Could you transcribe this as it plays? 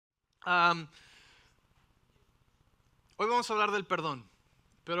Am, Hoy vamos a hablar del perdón,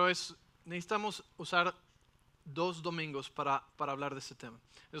 pero necesitamos usar 2 domingos para hablar de este tema.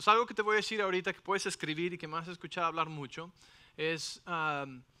 Es algo que te voy a decir ahorita que puedes escribir y que me vas a escuchar hablar mucho. Es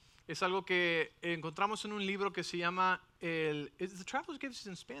algo que encontramos en un libro que se llama The Traveler's Gift is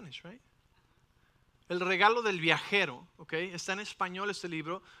in Spanish, right? El regalo del viajero, ¿ok? Está en español este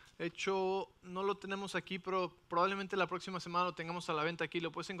libro. De hecho, no lo tenemos aquí, pero probablemente la próxima semana lo tengamos a la venta aquí.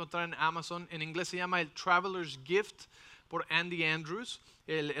 Lo puedes encontrar en Amazon. En inglés se llama el Traveler's Gift por Andy Andrews,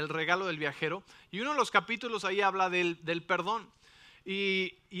 el regalo del viajero. Y uno de los capítulos ahí habla del perdón.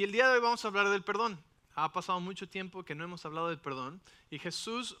 Y el día de hoy vamos a hablar del perdón. Ha pasado mucho tiempo que no hemos hablado del perdón. Y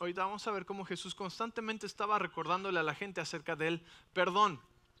Jesús, ahorita vamos a ver cómo Jesús constantemente estaba recordándole a la gente acerca del perdón.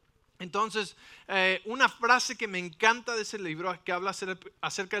 Entonces, una frase que me encanta de ese libro que habla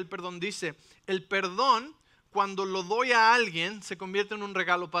acerca del perdón dice: el perdón, cuando lo doy a alguien, se convierte en un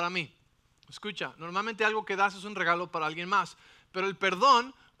regalo para mí. Escucha, normalmente algo que das es un regalo para alguien más, pero el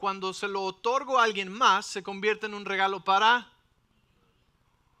perdón, cuando se lo otorgo a alguien más, se convierte en un regalo para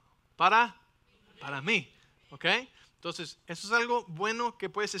mí, ¿ok? Entonces, eso es algo bueno que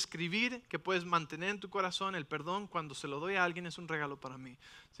puedes escribir, que puedes mantener en tu corazón. El perdón, cuando se lo doy a alguien, es un regalo para mí.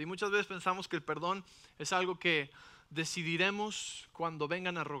 ¿Sí? Muchas veces pensamos que el perdón es algo que decidiremos cuando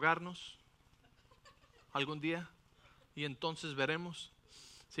vengan a rogarnos algún día y entonces veremos.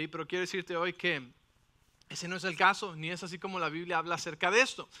 ¿Sí? Pero quiero decirte hoy que ese no es el caso, ni es así como la Biblia habla acerca de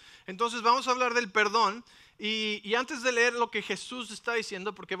esto. Entonces vamos a hablar del perdón y antes de leer lo que Jesús está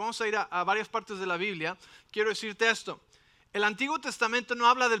diciendo, porque vamos a ir a varias partes de la Biblia, quiero decirte esto. El Antiguo Testamento no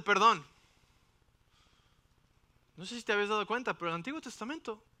habla del perdón. No sé si te habías dado cuenta, pero el Antiguo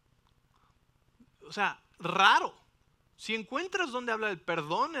Testamento, o sea, raro. Si encuentras donde habla del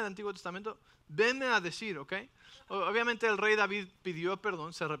perdón en el Antiguo Testamento, venme a decir, ¿ok? Obviamente el rey David pidió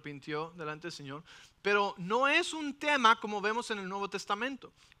perdón, se arrepintió delante del Señor, pero no es un tema como vemos en el Nuevo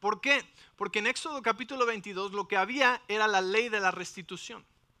Testamento. ¿Por qué? Porque en Éxodo capítulo 22 lo que había era la ley de la restitución.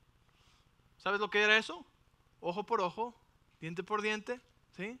 ¿Sabes lo que era eso? Ojo por ojo, diente por diente,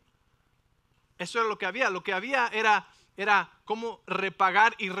 ¿sí? Eso era lo que había. Lo que había era cómo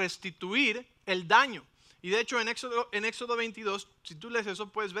repagar y restituir el daño. Y de hecho en Éxodo 22, si tú lees eso,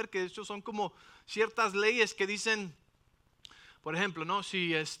 puedes ver que de hecho son como ciertas leyes que dicen, por ejemplo, ¿no?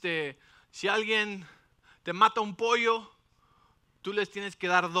 Si alguien te mata un pollo, tú les tienes que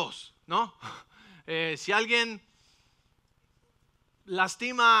dar 2, ¿no? Si alguien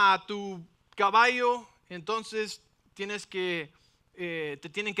lastima a tu caballo, entonces te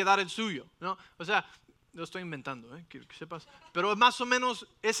tienen que dar el suyo, ¿no? O sea, lo estoy inventando, quiero que sepas. Pero más o menos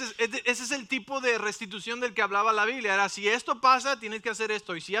ese es el tipo de restitución del que hablaba la Biblia. Era: si esto pasa, tienes que hacer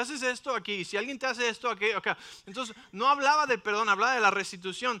esto. Y si haces esto, aquí. Y si alguien te hace esto, aquí, acá. Entonces, no hablaba del perdón, hablaba de la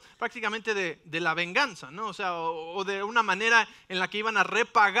restitución, prácticamente de la venganza, ¿no? O sea, o de una manera en la que iban a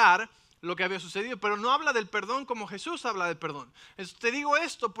repagar lo que había sucedido. Pero no habla del perdón como Jesús habla del perdón. Te digo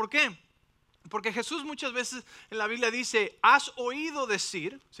esto, ¿por qué? Porque Jesús muchas veces en la Biblia dice: has oído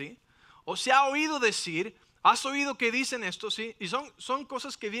decir, ¿sí? O se ha oído decir, has oído que dicen esto, ¿sí? Y son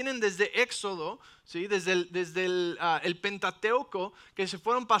cosas que vienen desde Éxodo, ¿sí? Desde el Pentateuco, que se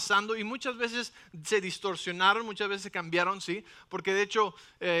fueron pasando y muchas veces se distorsionaron, muchas veces se cambiaron, ¿sí? Porque de hecho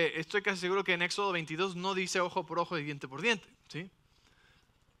estoy casi seguro que en Éxodo 22 no dice ojo por ojo y diente por diente, ¿sí?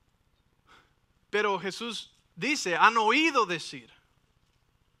 Pero Jesús dice: han oído decir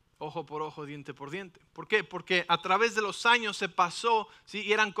ojo por ojo, diente por diente. ¿Por qué? Porque a través de los años se pasó, ¿sí?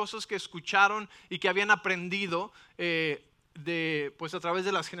 Y eran cosas que escucharon y que habían aprendido pues a través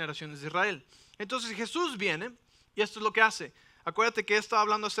de las generaciones de Israel. Entonces Jesús viene y esto es lo que hace. Acuérdate que estaba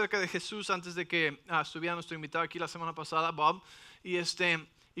hablando acerca de Jesús antes de que estuviera nuestro invitado aquí la semana pasada, Bob.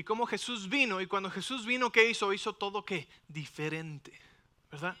 Y cómo Jesús vino. Y cuando Jesús vino, ¿qué hizo? Hizo todo ¿qué? Diferente,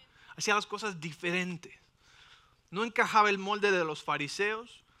 ¿verdad? Hacía las cosas diferentes. No encajaba el molde de los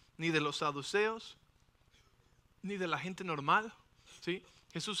fariseos, ni de los saduceos, ni de la gente normal, ¿sí?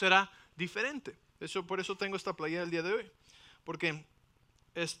 Jesús era diferente. Por eso tengo esta playera el día de hoy. Porque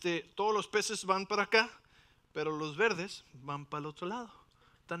todos los peces van para acá, pero los verdes van para el otro lado.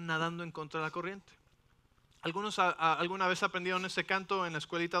 Están nadando en contra de la corriente. Algunos alguna vez aprendieron ese canto en la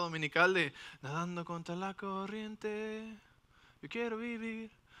escuelita dominical de: nadando contra la corriente, yo quiero vivir,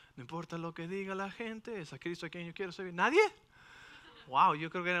 no importa lo que diga la gente, es a Cristo a quien yo quiero servir. ¿Nadie? Wow, yo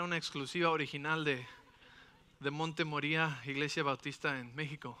creo que era una exclusiva original de Monte Moría, Iglesia Bautista en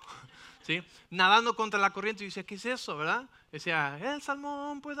México, ¿sí? Nadando contra la corriente. Y decía: ¿qué es eso, verdad? Decía: el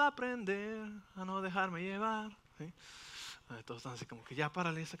salmón puede aprender a no dejarme llevar, ¿sí? Todos están así como que ya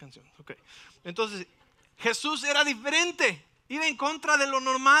párale esa canción, okay. Entonces Jesús era diferente Iba en contra de lo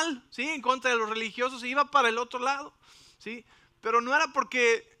normal, ¿sí? En contra de los religiosos, iba para el otro lado, ¿sí? Pero no era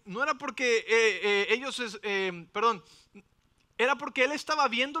porque era porque él estaba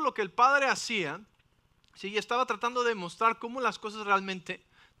viendo lo que el Padre hacía, ¿sí? Y estaba tratando de mostrar cómo las cosas realmente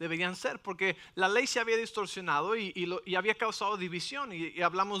deberían ser, porque la ley se había distorsionado y había causado división. Y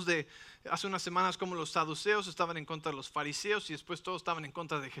hablamos de hace unas semanas cómo los saduceos estaban en contra de los fariseos y después todos estaban en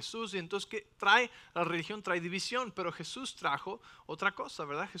contra de Jesús. Y entonces, ¿qué trae? La religión trae división, pero Jesús trajo otra cosa,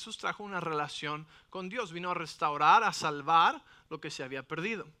 ¿verdad? Jesús trajo una relación con Dios, vino a restaurar, a salvar lo que se había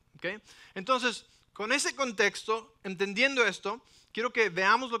perdido, ¿ok? Entonces, con ese contexto, entendiendo esto, quiero que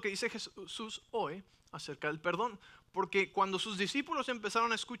veamos lo que dice Jesús hoy acerca del perdón. Porque cuando sus discípulos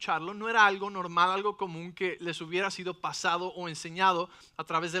empezaron a escucharlo, no era algo normal, algo común que les hubiera sido pasado o enseñado a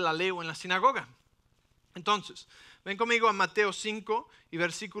través de la ley o en la sinagoga. Entonces, ven conmigo a Mateo 5 y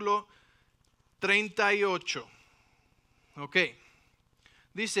versículo 38. Ok.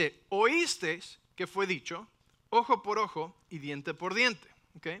 Dice, oísteis que fue dicho, ojo por ojo y diente por diente.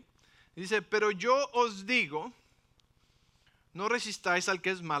 Ok. Dice, pero yo os digo, no resistáis al que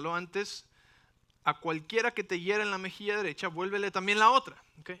es malo, antes a cualquiera que te hiera en la mejilla derecha, vuélvele también la otra.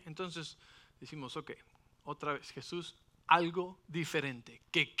 ¿Okay? Entonces decimos, ok, otra vez, Jesús, algo diferente.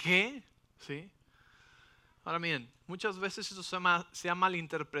 ¿Qué? ¿Sí? Ahora miren, muchas veces eso se ha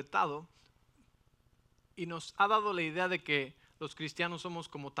malinterpretado y nos ha dado la idea de que los cristianos somos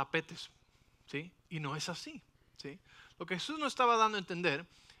como tapetes, ¿sí? Y no es así, ¿sí? Lo que Jesús nos estaba dando a entender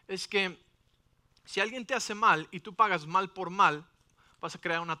es que si alguien te hace mal y tú pagas mal por mal, vas a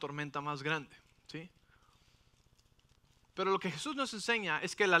crear una tormenta más grande. ¿Sí? Pero lo que Jesús nos enseña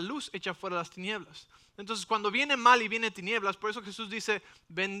es que la luz echa fuera las tinieblas. Entonces cuando viene mal y viene tinieblas, por eso Jesús dice,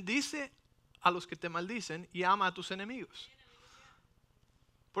 bendice a los que te maldicen y ama a tus enemigos.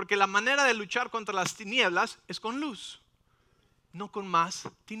 Porque la manera de luchar contra las tinieblas es con luz, no con más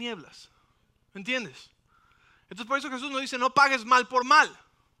tinieblas. ¿Entiendes? Entonces por eso Jesús nos dice, no pagues mal por mal.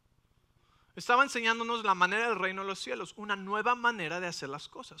 Estaba enseñándonos la manera del reino de los cielos, una nueva manera de hacer las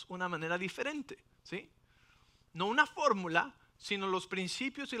cosas, una manera diferente, ¿sí? No una fórmula, sino los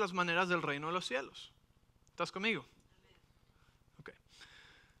principios y las maneras del reino de los cielos. ¿Estás conmigo? Okay.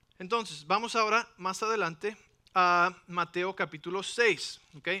 Entonces, vamos ahora más adelante a Mateo capítulo 6,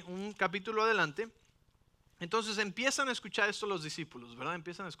 ¿okay? Un capítulo adelante. Entonces empiezan a escuchar esto los discípulos, ¿verdad?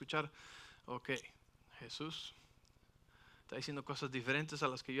 Empiezan a escuchar, ok, Jesús está diciendo cosas diferentes a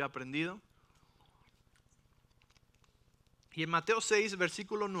las que yo he aprendido. Y en Mateo 6,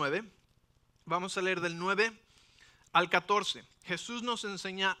 versículo 9, vamos a leer del 9 al 14. Jesús nos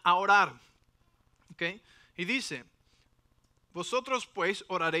enseña a orar. ¿Okay? Y dice, vosotros pues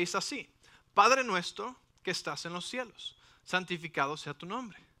oraréis así. Padre nuestro que estás en los cielos, santificado sea tu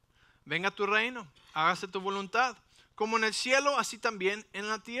nombre. Venga tu reino, hágase tu voluntad, como en el cielo, así también en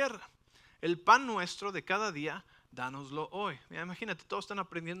la tierra. El pan nuestro de cada día, dánoslo hoy. Mira, imagínate, todos están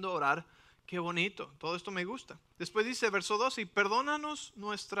aprendiendo a orar. Qué bonito, todo esto me gusta. Después dice, verso 12, y perdónanos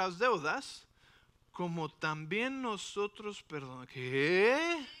nuestras deudas, como también nosotros perdonamos.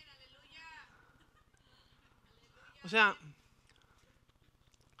 ¿Qué? O sea,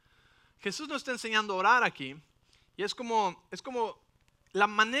 Jesús nos está enseñando a orar aquí. Y es como la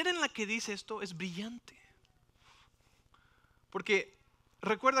manera en la que dice esto es brillante. Porque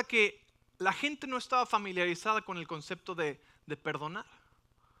recuerda que la gente no estaba familiarizada con el concepto de perdonar,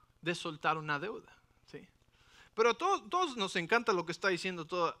 de soltar una deuda, ¿sí? Pero a todos nos encanta lo que está diciendo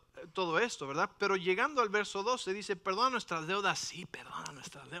todo esto, ¿verdad? Pero llegando al verso 12 dice, perdona nuestras deudas. Sí, perdona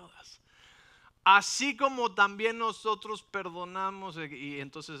nuestras deudas. Así como también nosotros perdonamos. Y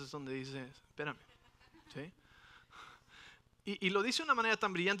entonces es donde dice, espérame, ¿sí? Y lo dice de una manera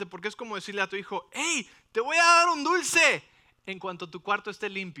tan brillante porque es como decirle a tu hijo, hey, te voy a dar un dulce en cuanto tu cuarto esté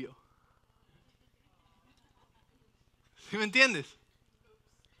limpio. ¿Sí me entiendes?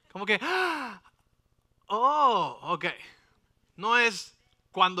 Como que, oh, ok. No es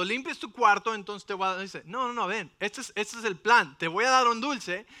cuando limpies tu cuarto, entonces te voy a decir, no, ven, este es el plan. Te voy a dar un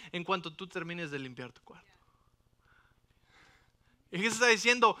dulce en cuanto tú termines de limpiar tu cuarto. Y Jesús está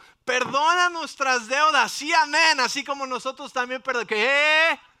diciendo, perdona nuestras deudas, sí, amén, así como nosotros también perdonamos.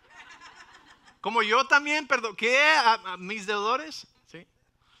 ¿Qué? Como yo también perdono, ¿qué? ¿A mis deudores? ¿Sí?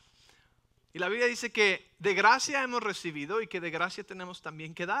 Y la Biblia dice que de gracia hemos recibido y que de gracia tenemos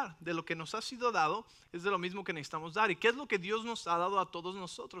también que dar. De lo que nos ha sido dado es de lo mismo que necesitamos dar. ¿Y qué es lo que Dios nos ha dado a todos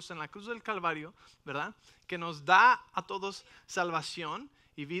nosotros en la cruz del Calvario? ¿Verdad? Que nos da a todos salvación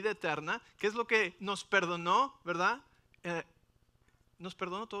y vida eterna. ¿Qué es lo que nos perdonó? ¿Verdad? Nos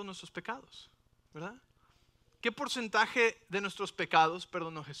perdonó todos nuestros pecados. ¿Verdad? ¿Qué porcentaje de nuestros pecados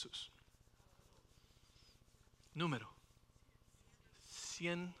perdonó Jesús? Número.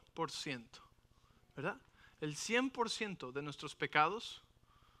 100%, ¿verdad? El 100% de nuestros pecados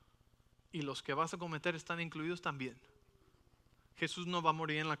y los que vas a cometer están incluidos también. Jesús no va a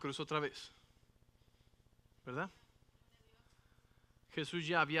morir en la cruz otra vez, ¿verdad? Jesús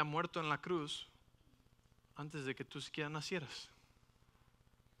ya había muerto en la cruz antes de que tú siquiera nacieras.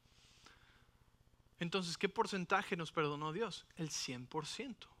 Entonces, ¿qué porcentaje nos perdonó Dios? El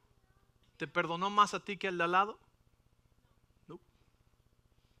 100%. ¿Te perdonó más a ti que al de al lado? No.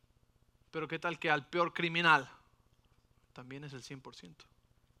 Pero ¿qué tal que al peor criminal? También es el 100%,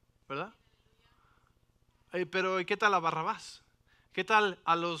 ¿verdad? Pero ¿y qué tal a Barrabás? ¿Qué tal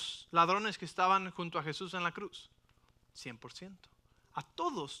a los ladrones que estaban junto a Jesús en la cruz? 100%. A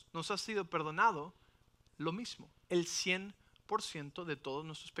todos nos ha sido perdonado lo mismo, el 100% de todos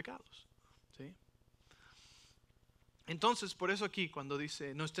nuestros pecados. ¿Sí? Entonces, por eso aquí cuando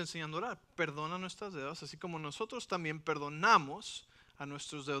dice, no está enseñando a orar, perdona nuestras deudas, así como nosotros también perdonamos a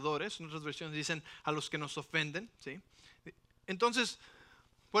nuestros deudores. En otras versiones dicen a los que nos ofenden. ¿Sí? Entonces,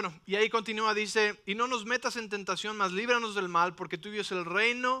 bueno, y ahí continúa, dice, y no nos metas en tentación, mas líbranos del mal, porque tuyo es el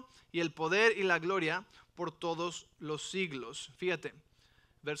reino y el poder y la gloria por todos los siglos. Fíjate,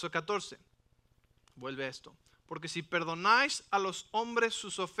 verso 14, vuelve a esto. Porque si perdonáis a los hombres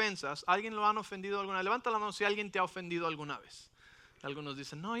sus ofensas, ¿alguien lo han ofendido alguna vez? Levanta la mano si alguien te ha ofendido alguna vez. Algunos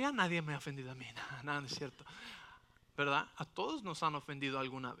dicen, no, ya nadie me ha ofendido a mí. Nada, no es cierto. ¿Verdad? A todos nos han ofendido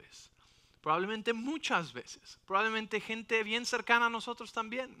alguna vez. Probablemente muchas veces. Probablemente gente bien cercana a nosotros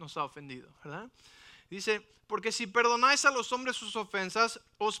también nos ha ofendido, ¿verdad? Dice, porque si perdonáis a los hombres sus ofensas,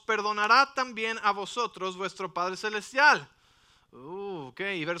 os perdonará también a vosotros vuestro Padre Celestial. Ok,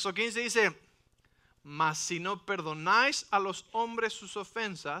 y verso 15 dice, mas si no perdonáis a los hombres sus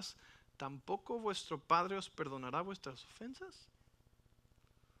ofensas, ¿tampoco vuestro Padre os perdonará vuestras ofensas?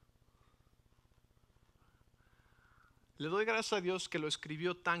 Le doy gracias a Dios que lo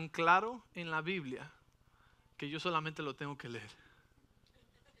escribió tan claro en la Biblia que yo solamente lo tengo que leer.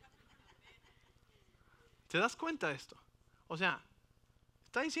 ¿Te das cuenta de esto? O sea,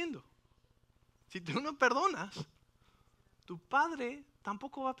 está diciendo, si tú no perdonas, tu Padre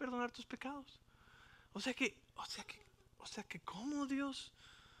tampoco va a perdonar tus pecados. O sea que, ¿cómo, Dios?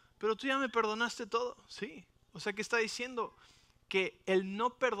 Pero tú ya me perdonaste todo. Sí. O sea que está diciendo que el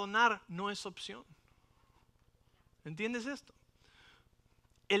no perdonar no es opción. ¿Entiendes esto?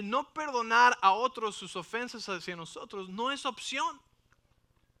 El no perdonar a otros sus ofensas hacia nosotros no es opción.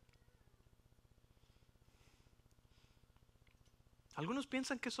 Algunos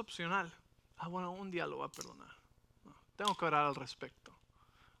piensan que es opcional. Bueno, un día lo voy a perdonar. No, tengo que orar al respecto.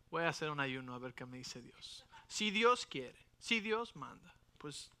 Voy a hacer un ayuno a ver qué me dice Dios. Si Dios quiere, si Dios manda,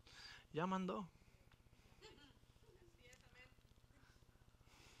 pues ya mandó.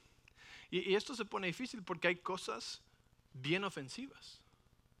 Y esto se pone difícil porque hay cosas bien ofensivas.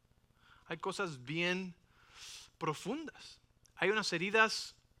 Hay cosas bien profundas. Hay unas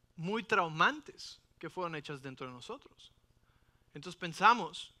heridas muy traumantes que fueron hechas dentro de nosotros. Entonces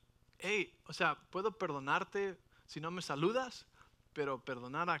pensamos, puedo perdonarte si no me saludas, pero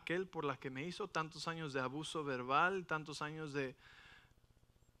perdonar a aquel por la que me hizo tantos años de abuso verbal, tantos años de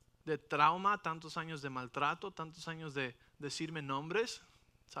trauma, tantos años de maltrato, tantos años de decirme nombres,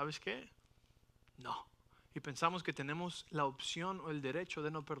 ¿sabes qué? No. Y pensamos que tenemos la opción o el derecho de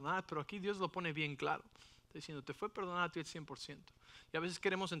no perdonar, pero aquí Dios lo pone bien claro. Está diciendo, te fue perdonado a ti el 100%. Y a veces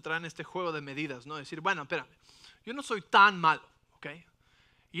queremos entrar en este juego de medidas, ¿no? Decir, bueno, espérame, yo no soy tan malo, ¿ok?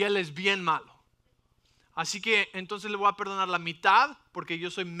 Y él es bien malo. Así que entonces le voy a perdonar la mitad porque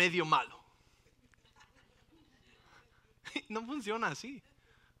yo soy medio malo. No funciona así.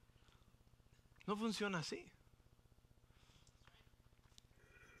 No funciona así.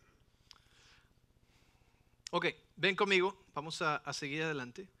 Ok, ven conmigo, vamos a seguir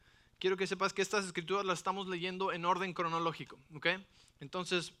adelante. Quiero que sepas que estas escrituras las estamos leyendo en orden cronológico, ¿ok?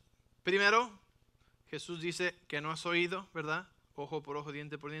 Entonces, primero, Jesús dice que no has oído, ¿verdad? Ojo por ojo,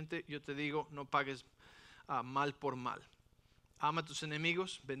 diente por diente. Yo te digo, no pagues mal por mal. Ama a tus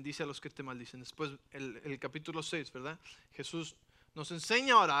enemigos, bendice a los que te maldicen. Después, el capítulo 6, ¿verdad? Jesús nos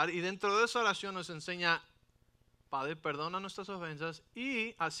enseña a orar y dentro de esa oración nos enseña, Padre, perdona nuestras ofensas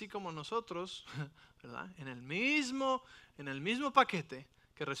y así como nosotros, ¿verdad? En el mismo paquete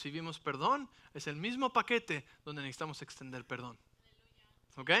que recibimos perdón, es el mismo paquete donde necesitamos extender perdón.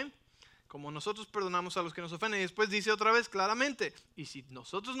 ¿Ok? Como nosotros perdonamos a los que nos ofenden. Y después dice otra vez claramente, y si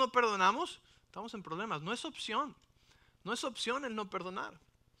nosotros no perdonamos, estamos en problemas. No es opción. No es opción el no perdonar.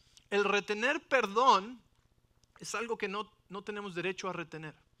 El retener perdón es algo que no tenemos derecho a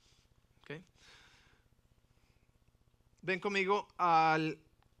retener. ¿Ok? Ven conmigo al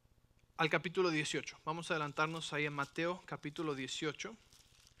capítulo 18. Vamos a adelantarnos ahí en Mateo capítulo 18.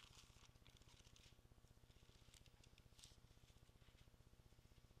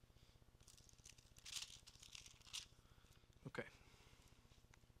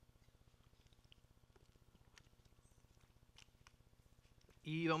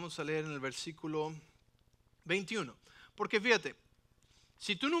 Y vamos a leer en el versículo 21. Porque fíjate,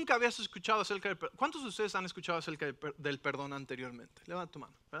 si tú nunca habías escuchado acerca del perdón, ¿cuántos de ustedes han escuchado acerca del perdón anteriormente? Levanta tu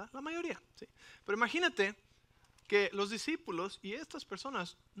mano, ¿verdad? La mayoría, ¿sí? Pero imagínate que los discípulos y estas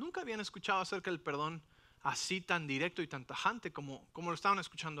personas nunca habían escuchado acerca del perdón así tan directo y tan tajante como lo estaban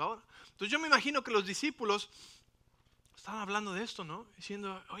escuchando ahora. Entonces yo me imagino que los discípulos estaban hablando de esto, ¿no?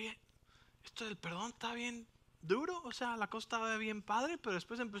 Diciendo, oye, esto del perdón está bien duro, o sea, la cosa estaba bien padre, pero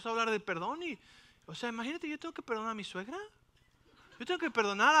después empezó a hablar del perdón y, o sea, imagínate, yo tengo que perdonar a mi suegra. Yo tengo que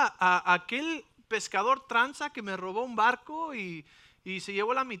perdonar a aquel pescador tranza que me robó un barco y se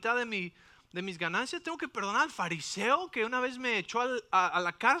llevó la mitad de mis ganancias. Tengo que perdonar al fariseo que una vez me echó a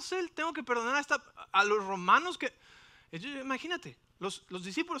la cárcel. Tengo que perdonar a los romanos que... Imagínate, los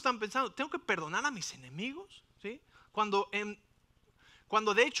discípulos están pensando, tengo que perdonar a mis enemigos, ¿sí? Cuando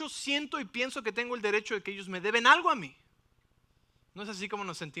de hecho siento y pienso que tengo el derecho de que ellos me deben algo a mí. ¿No es así como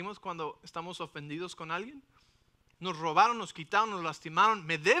nos sentimos cuando estamos ofendidos con alguien? Nos robaron, nos quitaron, nos lastimaron,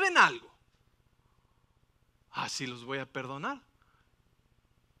 me deben algo. Así los voy a perdonar.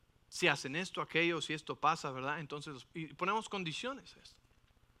 Si hacen esto, aquello, si esto pasa, ¿verdad? Entonces, y ponemos condiciones a esto.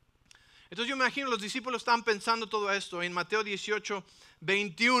 Entonces yo me imagino los discípulos estaban pensando todo esto. En Mateo 18,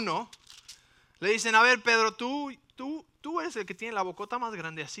 21, le dicen, a ver Pedro, tú eres el que tiene la bocota más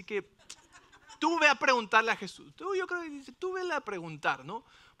grande, así que tú ve a preguntarle a Jesús. Yo creo que dice, tú vele a preguntar, ¿no?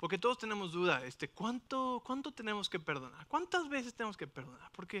 Porque todos tenemos duda, ¿cuánto tenemos que perdonar? ¿Cuántas veces tenemos que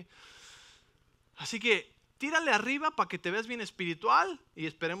perdonar? Así que tírale arriba para que te veas bien espiritual y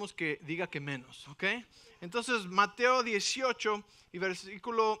esperemos que diga que menos, ¿ok? Entonces Mateo 18 y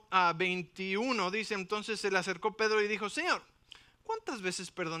versículo 21 dice, entonces se le acercó Pedro y dijo, Señor, ¿cuántas veces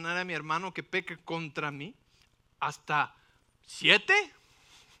perdonaré a mi hermano que peque contra mí? ¿Hasta 7?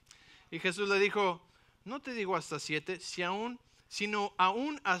 Y Jesús le dijo, no te digo hasta 7, sino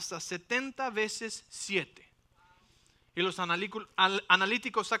aún hasta 70 veces 7. Y los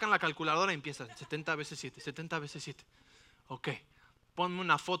analíticos sacan la calculadora y empiezan 70 veces 7, 70 veces 7. Ok, ponme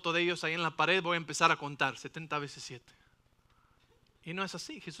una foto de ellos ahí en la pared, voy a empezar a contar 70 veces 7. Y no es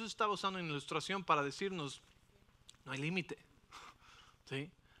así. Jesús estaba usando una ilustración para decirnos, no hay límite. ¿Sí?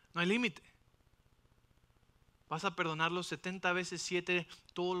 No hay límite. Vas a perdonarlos 70 veces 7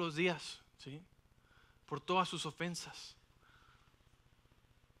 todos los días, ¿sí? Por todas sus ofensas.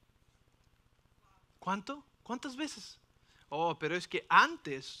 ¿Cuánto? ¿Cuántas veces? Oh, pero es que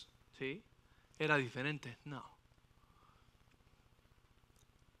antes, ¿sí? Era diferente. No.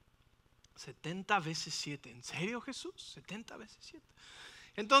 70 veces 7. ¿En serio, Jesús? 70 veces 7.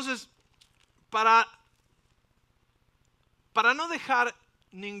 Entonces, para no dejar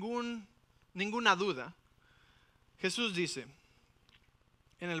ninguna duda, Jesús dice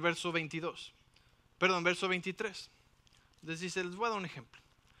en el verso 23. Les voy a dar un ejemplo.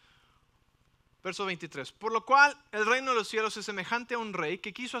 Verso 23. Por lo cual el reino de los cielos es semejante a un rey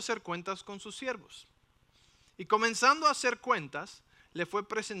que quiso hacer cuentas con sus siervos. Y comenzando a hacer cuentas, le fue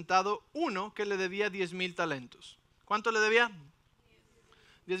presentado uno que le debía 10,000 talentos. ¿Cuánto le debía?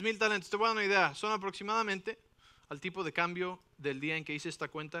 10,000 talentos. Te voy a dar una idea. Son aproximadamente, al tipo de cambio del día en que hice esta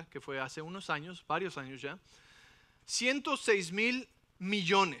cuenta, que fue hace unos años, varios años ya, 106,000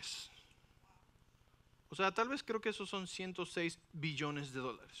 millones. O sea, tal vez creo que esos son 106 billones de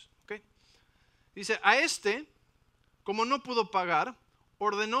dólares. ¿Okay? Dice, a como no pudo pagar,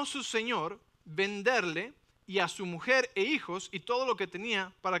 ordenó su señor venderle y a su mujer e hijos y todo lo que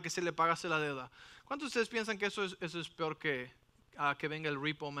tenía para que se le pagase la deuda. ¿Cuántos de ustedes piensan que eso es peor que venga el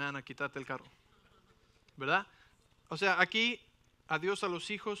repo man a quitarte el carro? ¿Verdad? O sea, aquí adiós a los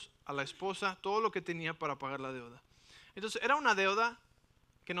hijos, a la esposa, todo lo que tenía para pagar la deuda. Entonces era una deuda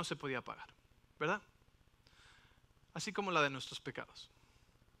que no se podía pagar, ¿verdad? Así como la de nuestros pecados.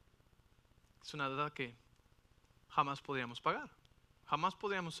 Es una deuda que jamás podríamos pagar. Jamás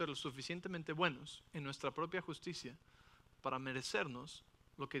podríamos ser lo suficientemente buenos en nuestra propia justicia para merecernos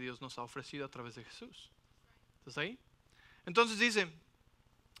lo que Dios nos ha ofrecido a través de Jesús. ¿Estás ahí? Entonces dice,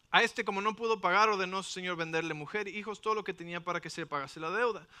 a como no pudo pagar, ordenó su señor venderle mujer, hijos, todo lo que tenía para que se le pagase la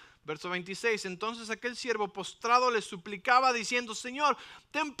deuda. Verso 26, entonces aquel siervo postrado le suplicaba diciendo, Señor,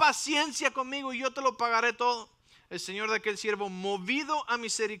 ten paciencia conmigo y yo te lo pagaré todo. El señor de aquel siervo, movido a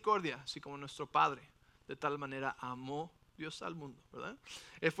misericordia, así como nuestro Padre, de tal manera amó Dios al mundo, ¿verdad?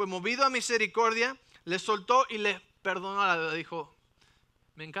 Él fue movido a misericordia, le soltó y le perdonó la deuda. Dijo,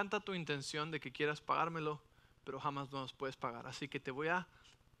 me encanta tu intención de que quieras pagármelo, pero jamás nos puedes pagar. Así que te voy a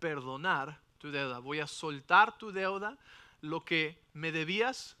perdonar tu deuda, voy a soltar tu deuda, lo que me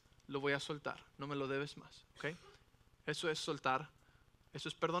debías lo voy a soltar, no me lo debes más, ¿ok? Eso es soltar, eso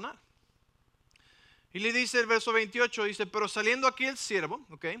es perdonar. Y le dice el verso 28, dice, pero saliendo aquí el siervo,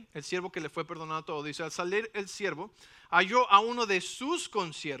 el siervo que le fue perdonado todo, dice, al salir el siervo, halló a uno de sus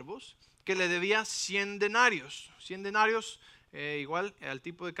consiervos que le debía 100 denarios. 100 denarios, igual al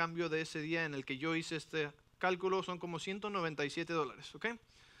tipo de cambio de ese día en el que yo hice este cálculo, son como $197,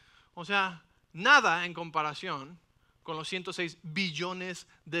 O sea, nada en comparación con los 106 billones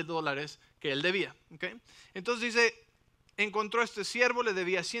de dólares que él debía, Entonces dice, encontró a este siervo, le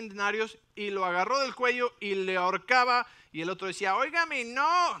debía 100 denarios y lo agarró del cuello y le ahorcaba. Y el otro decía, óigame,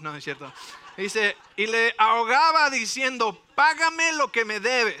 no, no es cierto. Dice, y le ahogaba diciendo, págame lo que me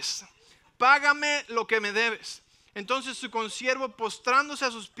debes, págame lo que me debes. Entonces su consiervo, postrándose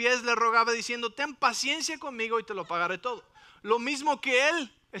a sus pies, le rogaba diciendo, ten paciencia conmigo y te lo pagaré todo. Lo mismo que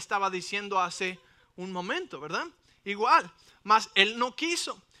él estaba diciendo hace un momento, ¿verdad? Igual, mas él no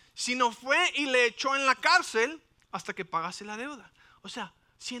quiso, sino fue y le echó en la cárcel hasta que pagase la deuda. O sea,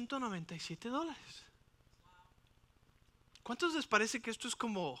 $197. ¿Cuántos les parece que esto es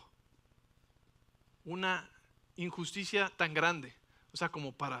como una injusticia tan grande? O sea,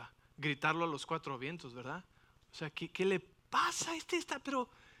 como para gritarlo a los cuatro vientos, ¿verdad? O sea, ¿qué le pasa? Está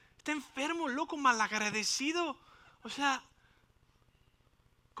enfermo, loco, malagradecido. O sea,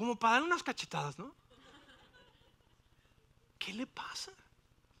 como para dar unas cachetadas, ¿no? ¿Qué le pasa?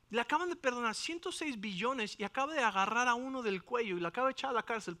 Le acaban de perdonar 106 billones y acaba de agarrar a uno del cuello y le acaba de echar a la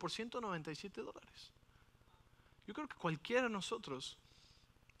cárcel por $197. Yo creo que cualquiera de nosotros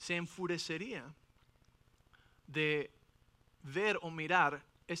se enfurecería de ver o mirar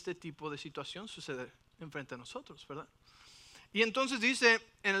este tipo de situación suceder enfrente de nosotros, ¿verdad? Y entonces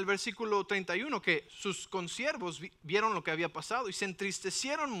dice en el versículo 31 que sus consiervos vieron lo que había pasado y se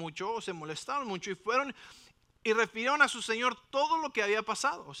entristecieron mucho o se molestaron mucho y fueron y refirieron a su señor todo lo que había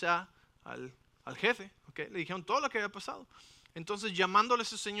pasado, o sea, al jefe, le dijeron todo lo que había pasado. Entonces llamándole a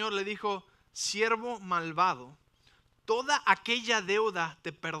su señor le dijo, siervo malvado, toda aquella deuda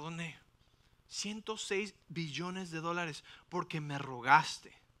te perdoné, 106 billones de dólares, porque me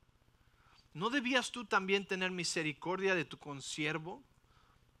rogaste. ¿No debías tú también tener misericordia de tu consiervo,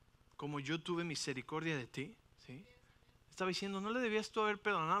 como yo tuve misericordia de ti? ¿Sí? Estaba diciendo, ¿no le debías tú haber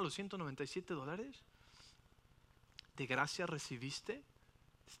perdonado los $197? ¿De gracia recibiste?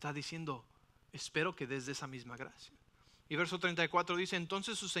 Está diciendo, espero que des de esa misma gracia. Y verso 34 dice,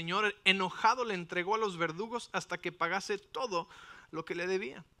 entonces su señor enojado le entregó a los verdugos hasta que pagase todo lo que le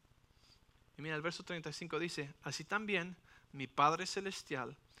debía. Y mira, el verso 35 dice, así también mi Padre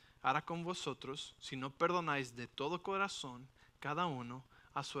Celestial hará con vosotros si no perdonáis de todo corazón cada uno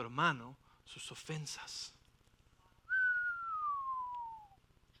a su hermano sus ofensas.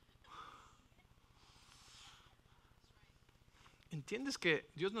 ¿Entiendes que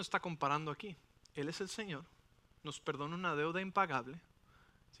Dios no está comparando aquí? Él es el Señor, nos perdona una deuda impagable,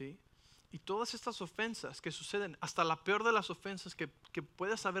 ¿sí? Y todas estas ofensas que suceden, hasta la peor de las ofensas que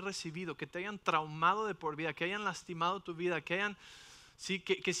puedas haber recibido, que te hayan traumado de por vida, que hayan lastimado tu vida,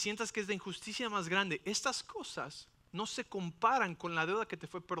 que sientas que es de injusticia más grande, estas cosas no se comparan con la deuda que te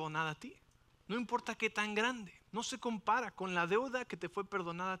fue perdonada a ti. No importa qué tan grande, no se compara con la deuda que te fue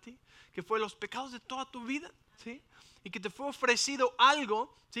perdonada a ti, que fue los pecados de toda tu vida, ¿sí? Y que te fue ofrecido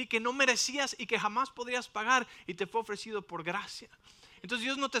algo, ¿sí?, que no merecías y que jamás podrías pagar y te fue ofrecido por gracia. Entonces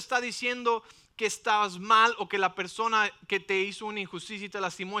Dios no te está diciendo que estás mal o que la persona que te hizo una injusticia y te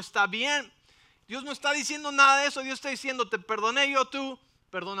lastimó está bien. Dios no está diciendo nada de eso. Dios está diciendo, te perdoné yo, tú,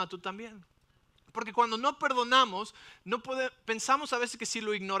 perdona tú también. Porque cuando no perdonamos, pensamos a veces que si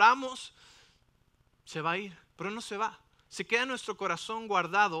lo ignoramos, se va a ir, pero no se va. Se queda en nuestro corazón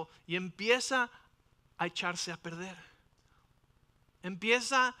guardado y empieza a echarse a perder.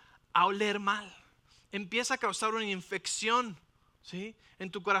 Empieza a oler mal. Empieza a causar una infección, ¿sí?,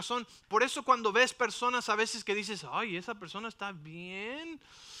 en tu corazón. Por eso cuando ves personas a veces que dices, ay, esa persona está bien,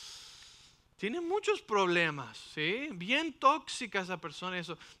 tiene muchos problemas, ¿sí?, bien tóxica esa persona.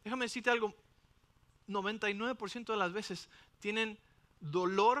 Eso, déjame decirte algo, 99% de las veces tienen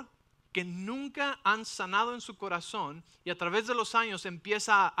dolor que nunca han sanado en su corazón y a través de los años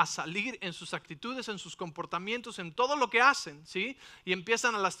empieza a salir en sus actitudes, en sus comportamientos, en todo lo que hacen, ¿sí? Y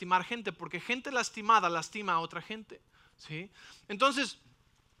empiezan a lastimar gente, porque gente lastimada lastima a otra gente, ¿sí? Entonces,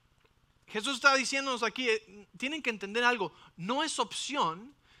 Jesús está diciéndonos aquí, tienen que entender algo, no es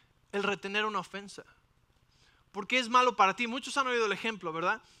opción el retener una ofensa, porque es malo para ti. Muchos han oído el ejemplo,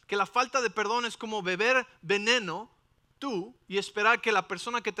 ¿verdad? Que la falta de perdón es como beber veneno tú y esperar que la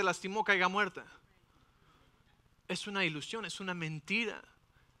persona que te lastimó caiga muerta. Es una ilusión, es una mentira.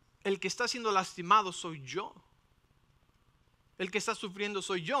 El que está siendo lastimado soy yo. El que está sufriendo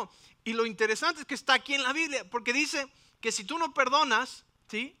soy yo. Y lo interesante es que está aquí en la Biblia, porque dice que si tú no perdonas,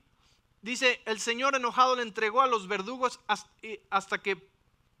 ¿sí?, dice, el Señor enojado le entregó a los verdugos hasta que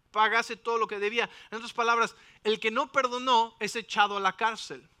pagase todo lo que debía. En otras palabras, el que no perdonó es echado a la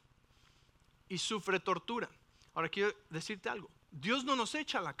cárcel y sufre tortura. Ahora quiero decirte algo. Dios no nos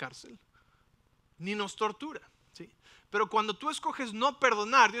echa a la cárcel, ni nos tortura, ¿sí? Pero cuando tú escoges no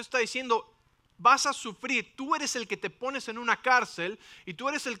perdonar, Dios está diciendo, vas a sufrir. Tú eres el que te pones en una cárcel y tú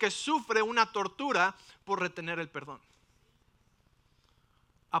eres el que sufre una tortura por retener el perdón.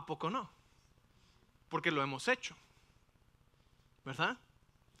 ¿A poco no? Porque lo hemos hecho, ¿verdad?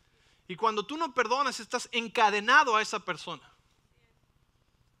 Y cuando tú no perdonas, estás encadenado a esa persona.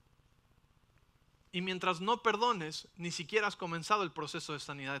 Y mientras no perdones, ni siquiera has comenzado el proceso de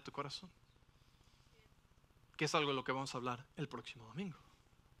sanidad de tu corazón. Que es algo de lo que vamos a hablar el próximo domingo.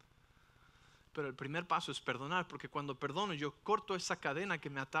 Pero el primer paso es perdonar, porque cuando perdono yo corto esa cadena que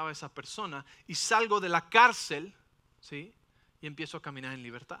me ataba a esa persona y salgo de la cárcel, ¿sí? Y empiezo a caminar en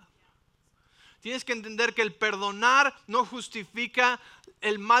libertad. Tienes que entender que el perdonar no justifica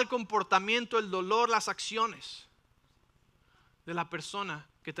el mal comportamiento, el dolor, las acciones de la persona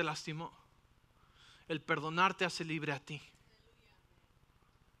que te lastimó. El perdonar te hace libre a ti.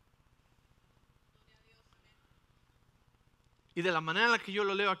 Y de la manera en la que yo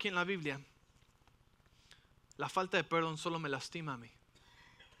lo leo aquí en la Biblia, la falta de perdón solo me lastima a mí.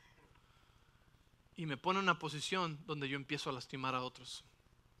 Y me pone en una posición donde yo empiezo a lastimar a otros,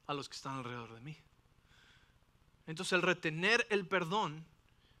 a los que están alrededor de mí. Entonces el retener el perdón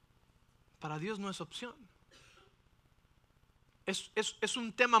para Dios no es opción. Es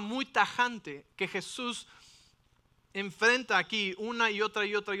un tema muy tajante que Jesús enfrenta aquí una y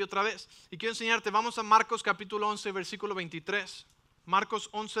otra vez. Y quiero enseñarte, vamos a Marcos capítulo 11, versículo 23. Marcos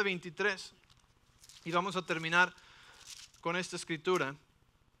 11, 23. Y vamos a terminar con esta escritura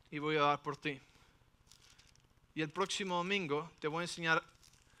y voy a orar por ti. Y el próximo domingo te voy a enseñar,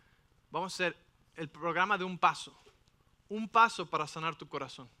 vamos a hacer el programa de un paso para sanar tu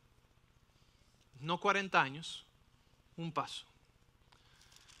corazón. No 40 años, un paso.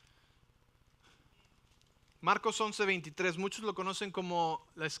 Marcos 11, 23, muchos lo conocen como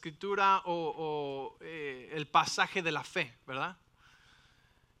la escritura o el pasaje de la fe, ¿verdad?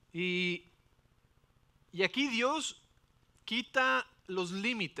 Y aquí Dios quita los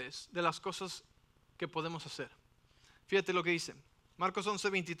límites de las cosas que podemos hacer. Fíjate lo que dice. Marcos 11,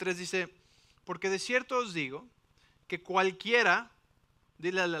 23 dice, porque de cierto os digo que cualquiera,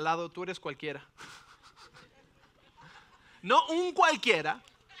 dile al lado, tú eres cualquiera. No un cualquiera,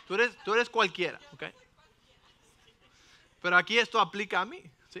 tú eres cualquiera, ¿ok? Pero aquí esto aplica a mí,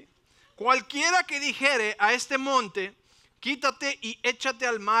 ¿sí? Cualquiera que dijere a este monte, quítate y échate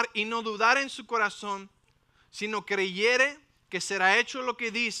al mar, y no dudar en su corazón, sino creyere que será hecho lo que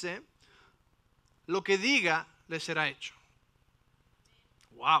dice, lo que diga le será hecho.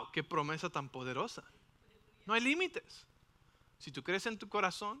 Wow, qué promesa tan poderosa. No hay límites. Si tú crees en tu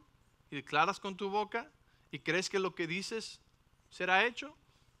corazón y declaras con tu boca y crees que lo que dices será hecho,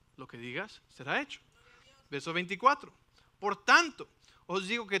 lo que digas será hecho. Verso 24. Por tanto, os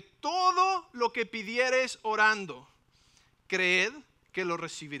digo que todo lo que pidiereis orando, creed que lo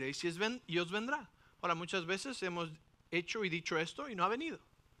recibiréis y os vendrá. Ahora, muchas veces hemos hecho y dicho esto y no ha venido.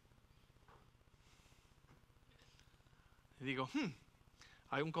 Y digo,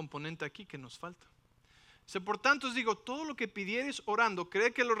 hay un componente aquí que nos falta. Dice, por tanto os digo, todo lo que pidiereis orando,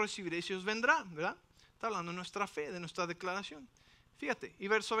 creed que lo recibiréis y os vendrá, ¿verdad? Está hablando de nuestra fe, de nuestra declaración. Fíjate, y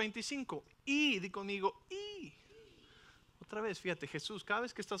verso 25, y, di conmigo, y. Otra vez, fíjate, Jesús, cada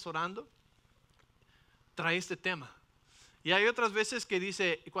vez que estás orando, trae este tema. Y hay otras veces que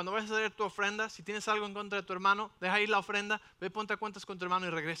dice, cuando vas a hacer tu ofrenda, si tienes algo en contra de tu hermano, deja ir la ofrenda, ve, ponte a cuentas con tu hermano y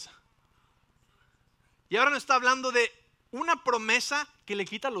regresa. Y ahora nos está hablando de una promesa que le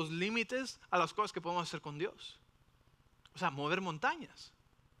quita los límites a las cosas que podemos hacer con Dios. O sea, mover montañas.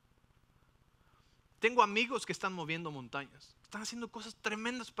 Tengo amigos que están moviendo montañas. Están haciendo cosas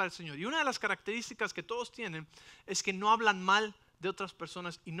tremendas para el Señor. Y una de las características que todos tienen es que no hablan mal de otras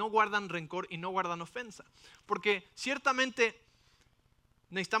personas y no guardan rencor y no guardan ofensa. Porque ciertamente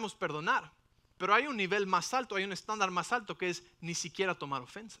necesitamos perdonar, pero hay un nivel más alto, hay un estándar más alto que es ni siquiera tomar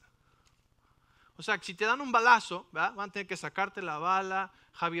ofensa. O sea, si te dan un balazo, ¿verdad? Van a tener que sacarte la bala,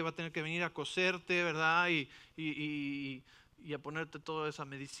 Javi va a tener que venir a coserte, ¿verdad? Y a ponerte toda esa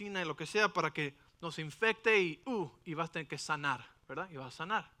medicina y lo que sea para que no se infecte y vas a tener que sanar, ¿verdad? Y vas a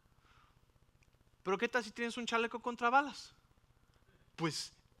sanar. Pero ¿qué tal si tienes un chaleco contra balas?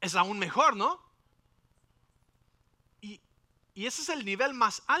 Pues es aún mejor, ¿no? Y ese es el nivel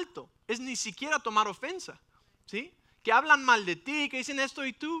más alto, es ni siquiera tomar ofensa, ¿sí? Que hablan mal de ti, que dicen esto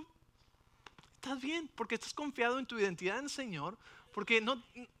y tú estás bien, porque estás confiado en tu identidad en el Señor, porque no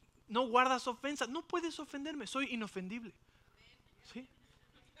no guardas ofensas. No puedes ofenderme, soy inofendible. ¿Sí?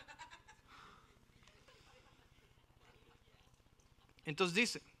 Entonces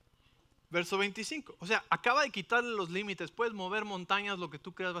dice, verso 25, o sea, acaba de quitarle los límites, puedes mover montañas, lo que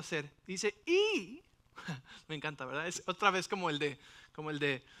tú creas va a hacer. Dice, y, me encanta, ¿verdad? Es otra vez como el de,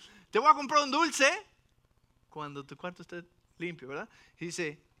 te voy a comprar un dulce cuando tu cuarto esté limpio, ¿verdad? Y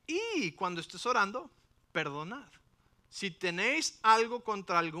dice, y cuando estés orando, perdonad. Si tenéis algo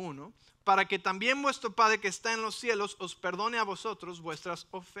contra alguno, para que también vuestro Padre que está en los cielos os perdone a vosotros vuestras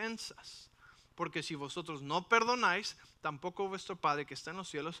ofensas. Porque si vosotros no perdonáis, tampoco vuestro Padre que está en los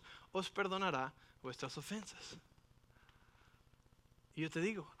cielos os perdonará vuestras ofensas. Y yo te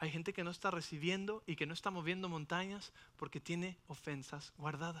digo, hay gente que no está recibiendo y que no está moviendo montañas porque tiene ofensas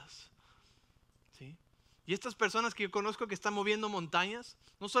guardadas. ¿Sí? Y estas personas que yo conozco que están moviendo montañas,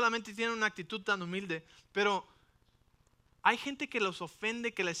 no solamente tienen una actitud tan humilde, pero hay gente que los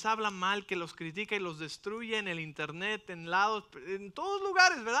ofende, que les habla mal, que los critica y los destruye en el internet, en lados, en todos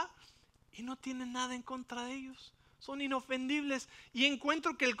lugares, ¿verdad? Y no tienen nada en contra de ellos. Son inofendibles. Y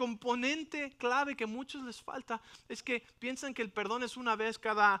encuentro que el componente clave que a muchos les falta es que piensan que el perdón es una vez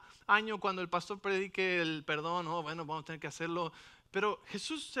cada año cuando el pastor predique el perdón. Oh, bueno, vamos a tener que hacerlo. Pero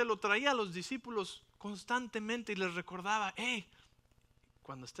Jesús se lo traía a los discípulos constantemente y les recordaba, hey,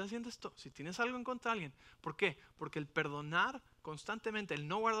 cuando estés haciendo esto, si tienes algo en contra de alguien, ¿por qué? Porque el perdonar constantemente, el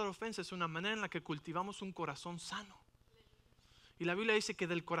no guardar ofensas es una manera en la que cultivamos un corazón sano. Y la Biblia dice que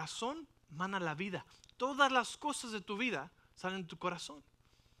del corazón mana la vida. Todas las cosas de tu vida salen de tu corazón.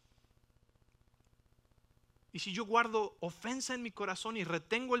 Y si yo guardo ofensa en mi corazón y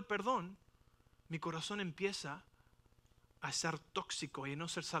retengo el perdón, mi corazón empieza a ser tóxico y no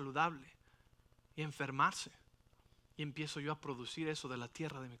ser saludable y enfermarse. Y empiezo yo a producir eso de la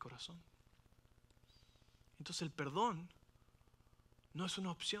tierra de mi corazón. Entonces el perdón no es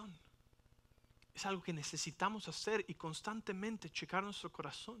una opción. Es algo que necesitamos hacer y constantemente checar nuestro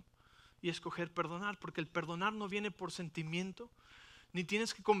corazón y escoger perdonar, porque el perdonar no viene por sentimiento, ni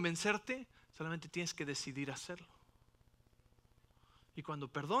tienes que convencerte, solamente tienes que decidir hacerlo. Y cuando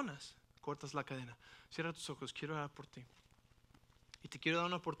perdonas, cortas la cadena. Cierra tus ojos, quiero orar por ti. Y te quiero dar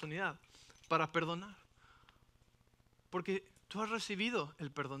una oportunidad para perdonar. Porque tú has recibido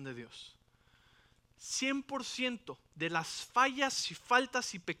el perdón de Dios. 100% de las fallas y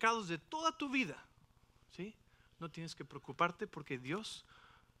faltas y pecados de toda tu vida, ¿sí? No tienes que preocuparte porque Dios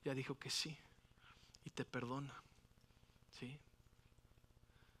ya dijo que sí y te perdona, ¿sí?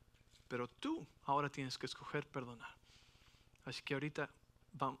 Pero tú ahora tienes que escoger perdonar. Así que ahorita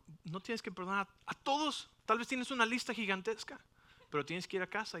no tienes que perdonar a todos. Tal vez tienes una lista gigantesca, pero tienes que ir a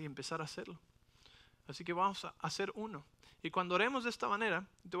casa y empezar a hacerlo. Así que vamos a hacer uno. Y cuando oremos de esta manera,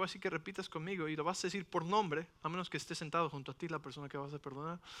 te voy a decir que repitas conmigo y lo vas a decir por nombre, a menos que esté sentado junto a ti la persona que vas a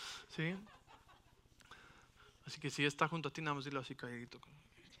perdonar, ¿sí? Así que si está junto a ti, nada más dilo así calladito,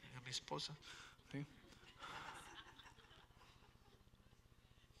 a mi esposa, ¿sí?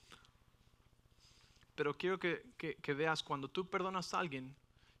 Pero quiero que veas, cuando tú perdonas a alguien,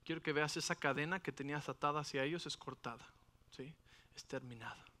 quiero que veas esa cadena que tenías atada hacia ellos es cortada, ¿sí? Es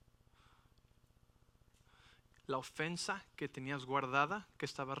terminada. La ofensa que tenías guardada, que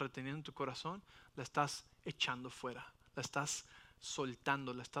estabas reteniendo en tu corazón, la estás echando fuera, la estás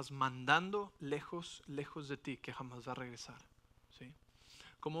soltando, la estás mandando lejos, lejos de ti, que jamás va a regresar, ¿sí?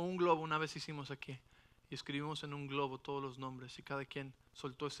 Como un globo, una vez hicimos aquí, y escribimos en un globo todos los nombres, y cada quien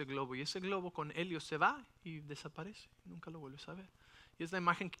soltó ese globo, y ese globo con helio se va y desaparece, nunca lo vuelves a ver. Y es la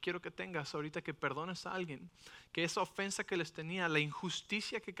imagen que quiero que tengas ahorita que perdones a alguien, que esa ofensa que les tenía, la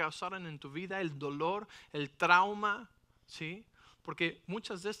injusticia que causaron en tu vida, el dolor, el trauma, ¿sí? Porque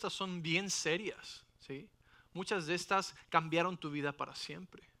muchas de estas son bien serias, ¿sí? Muchas de estas cambiaron tu vida para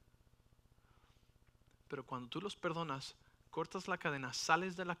siempre. Pero cuando tú los perdonas, cortas la cadena,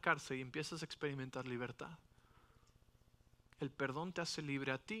 sales de la cárcel y empiezas a experimentar libertad. El perdón te hace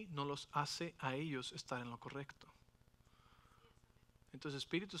libre a ti, no los hace a ellos estar en lo correcto. Entonces,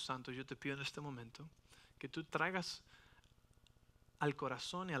 Espíritu Santo, yo te pido en este momento que tú traigas al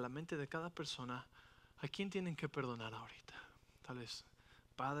corazón y a la mente de cada persona a quién tienen que perdonar ahorita. Tal vez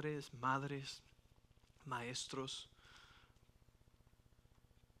padres, madres, maestros,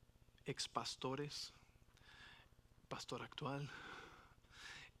 expastores, pastor actual,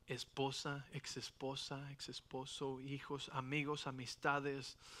 esposa, exesposo, hijos, amigos,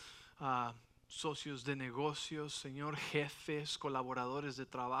 amistades, socios de negocios, Señor, jefes, colaboradores de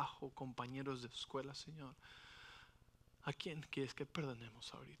trabajo, compañeros de escuela, Señor. ¿A quién quieres que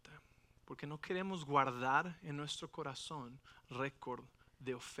perdonemos ahorita? Porque no queremos guardar en nuestro corazón récord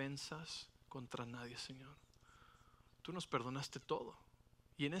de ofensas contra nadie, Señor. Tú nos perdonaste todo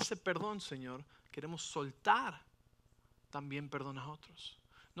Y en ese perdón, Señor, queremos soltar también perdón a otros.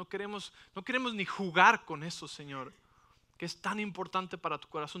 No queremos ni jugar con eso, Señor, que es tan importante para tu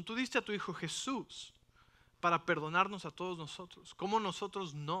corazón. Tú diste a tu Hijo Jesús para perdonarnos a todos nosotros. ¿Cómo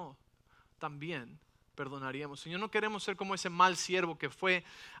nosotros no también perdonaríamos? Señor, no queremos ser como ese mal siervo que fue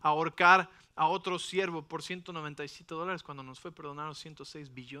a ahorcar a otro siervo por $197 cuando nos fue perdonar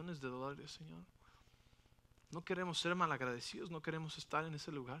 $106 billones, Señor. No queremos ser malagradecidos, no queremos estar en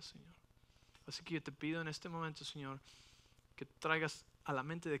ese lugar, Señor. Así que yo te pido en este momento, Señor, que traigas a la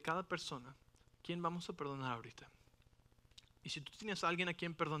mente de cada persona quién vamos a perdonar ahorita. Y si tú tienes a alguien a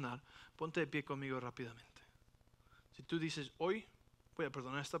quien perdonar, ponte de pie conmigo rápidamente. Si tú dices, hoy voy a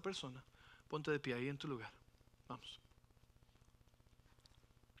perdonar a esta persona, ponte de pie ahí en tu lugar. Vamos.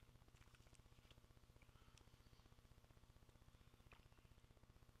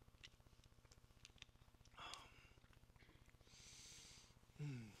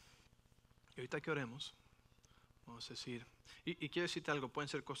 Y ahorita que oremos, vamos a decir, y quiero decirte algo, pueden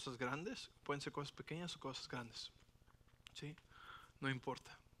ser cosas grandes, pueden ser cosas pequeñas o cosas grandes. ¿Sí? No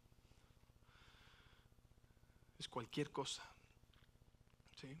importa. Es cualquier cosa.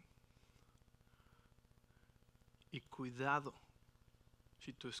 ¿Sí? Y cuidado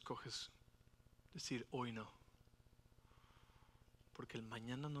si tú escoges decir hoy no. Porque el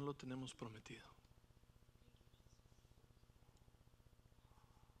mañana no lo tenemos prometido.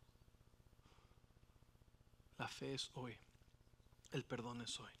 La fe es hoy. El perdón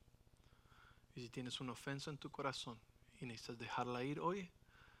es hoy. Y si tienes una ofensa en tu corazón y necesitas dejarla ir hoy,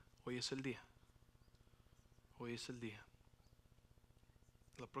 hoy es el día. Hoy es el día.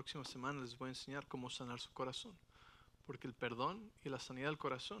 La próxima semana les voy a enseñar cómo sanar su corazón. Porque el perdón y la sanidad del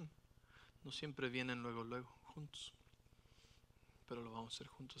corazón no siempre vienen luego juntos. Pero lo vamos a hacer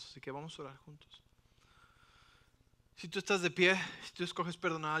juntos. Así que vamos a orar juntos. Si tú estás de pie, si tú escoges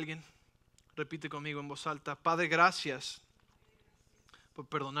perdonar a alguien, repite conmigo en voz alta. Padre, gracias por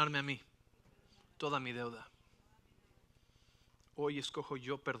perdonarme a mí toda mi deuda. Hoy escojo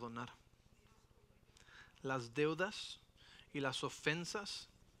yo perdonar las deudas y las ofensas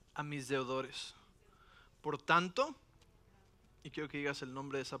a mis deudores. Por tanto, y quiero que digas el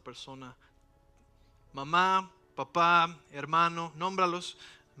nombre de esa persona, mamá, papá, hermano, nómbralos,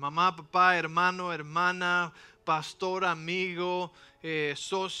 mamá, papá, hermano, hermana, pastor, amigo,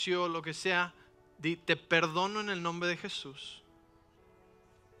 socio, lo que sea, te perdono en el nombre de Jesús.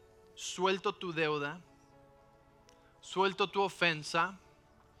 Suelto tu deuda, suelto tu ofensa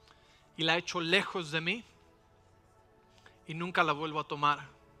y la echo lejos de mí y nunca la vuelvo a tomar.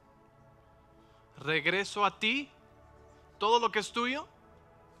 Regreso a ti todo lo que es tuyo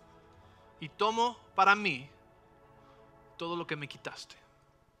y tomo para mí todo lo que me quitaste,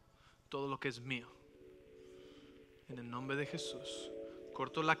 todo lo que es mío. En el nombre de Jesús,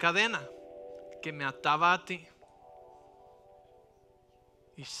 corto la cadena que me ataba a ti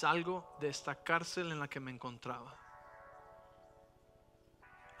y salgo de esta cárcel en la que me encontraba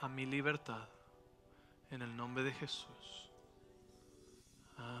a mi libertad, en el nombre de Jesús.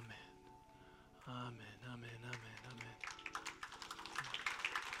 Amén. Amén, amén, amén, amén.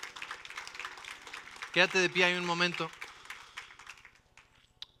 Quédate de pie ahí un momento.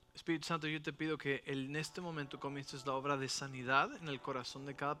 Espíritu Santo, yo te pido que en este momento comiences la obra de sanidad en el corazón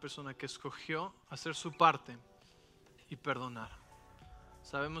de cada persona que escogió hacer su parte y perdonar.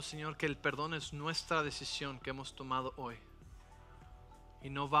 Sabemos, Señor, que el perdón es nuestra decisión que hemos tomado hoy. Y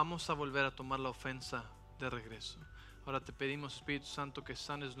no vamos a volver a tomar la ofensa de regreso. Ahora te pedimos, Espíritu Santo, que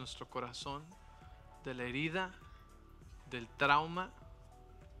sanes nuestro corazón de la herida, del trauma,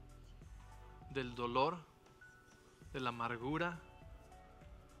 del dolor, de la amargura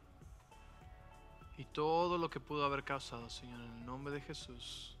y todo lo que pudo haber causado, Señor, en el nombre de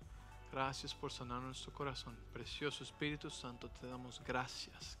Jesús. Gracias por sanar nuestro corazón. Precioso Espíritu Santo, te damos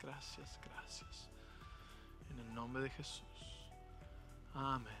gracias, gracias, gracias. En el nombre de Jesús.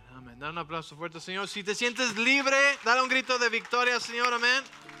 Amén, amén. Dale un aplauso fuerte, Señor. Si te sientes libre, dale un grito de victoria, Señor. Amén.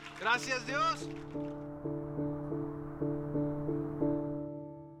 Gracias, Dios.